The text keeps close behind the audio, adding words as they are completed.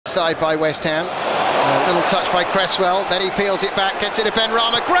Side by West Ham. A little touch by Cresswell, then he peels it back, gets it to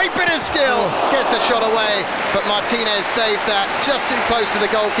Benrahma, great bit of skill, gets the shot away, but Martinez saves that, just too close to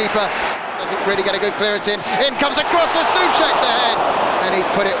the goalkeeper, doesn't really get a good clearance in comes across for Souček the head, and he's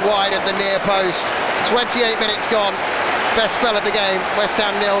put it wide of the near post. 28 minutes gone, best spell of the game, West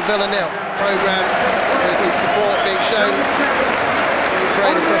Ham 0, Villa 0. Programme with the support being shown to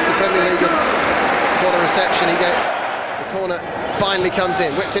Ukraine across the Premier League, and what a reception he gets. The corner finally comes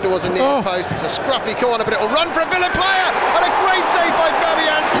in, whipped it towards the near post. It's a scruffy corner, but it'll run for a Villa player, and a great save by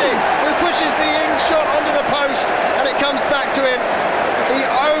Fabianski, who pushes the Ings shot onto the post, and it comes back to him. He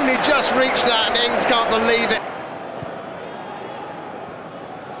only just reached that, and Ings can't believe it.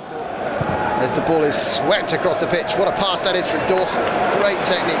 As the ball is swept across the pitch, what a pass that is from Dawson. Great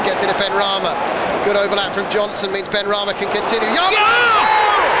technique, gets it to Benrahma. Good overlap from Johnson means Benrahma can continue. Yarmolenko!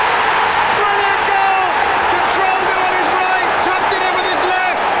 Brilliant goal! Controlled it on his right, tucked it in with his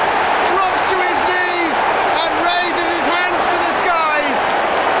left, drops to his knees and raises his hands to the skies.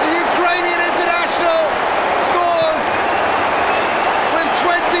 The Ukrainian international scores with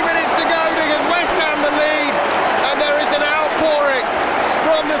 20 minutes to go to give West Ham the lead, and there is an outpouring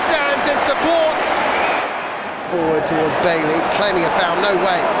from the stands in support. Forward towards Bailey, claiming a foul, no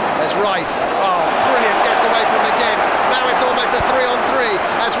way, as Rice, brilliant, gets away from him again. Now it's almost a 3-on-3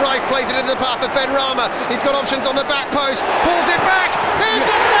 as Rice plays it into the path of Benrahma. He's got options on the back post, pulls it back, here's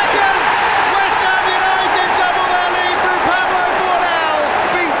the second! West Ham United double their lead through Pablo Fornals,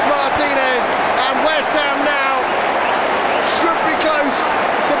 beats Martinez, and West Ham now should be close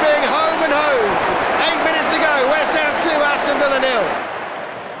to being home and hosed. 8 minutes to go, West Ham 2, Aston Villa 0.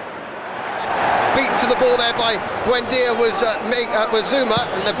 Beaten to the ball there by Buendia was Zuma,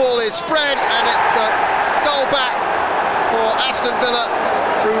 and the ball is spread, and it's a goal back for Aston Villa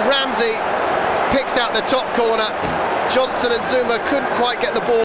through Ramsey, picks out the top corner. Johnson and Zuma couldn't quite get the ball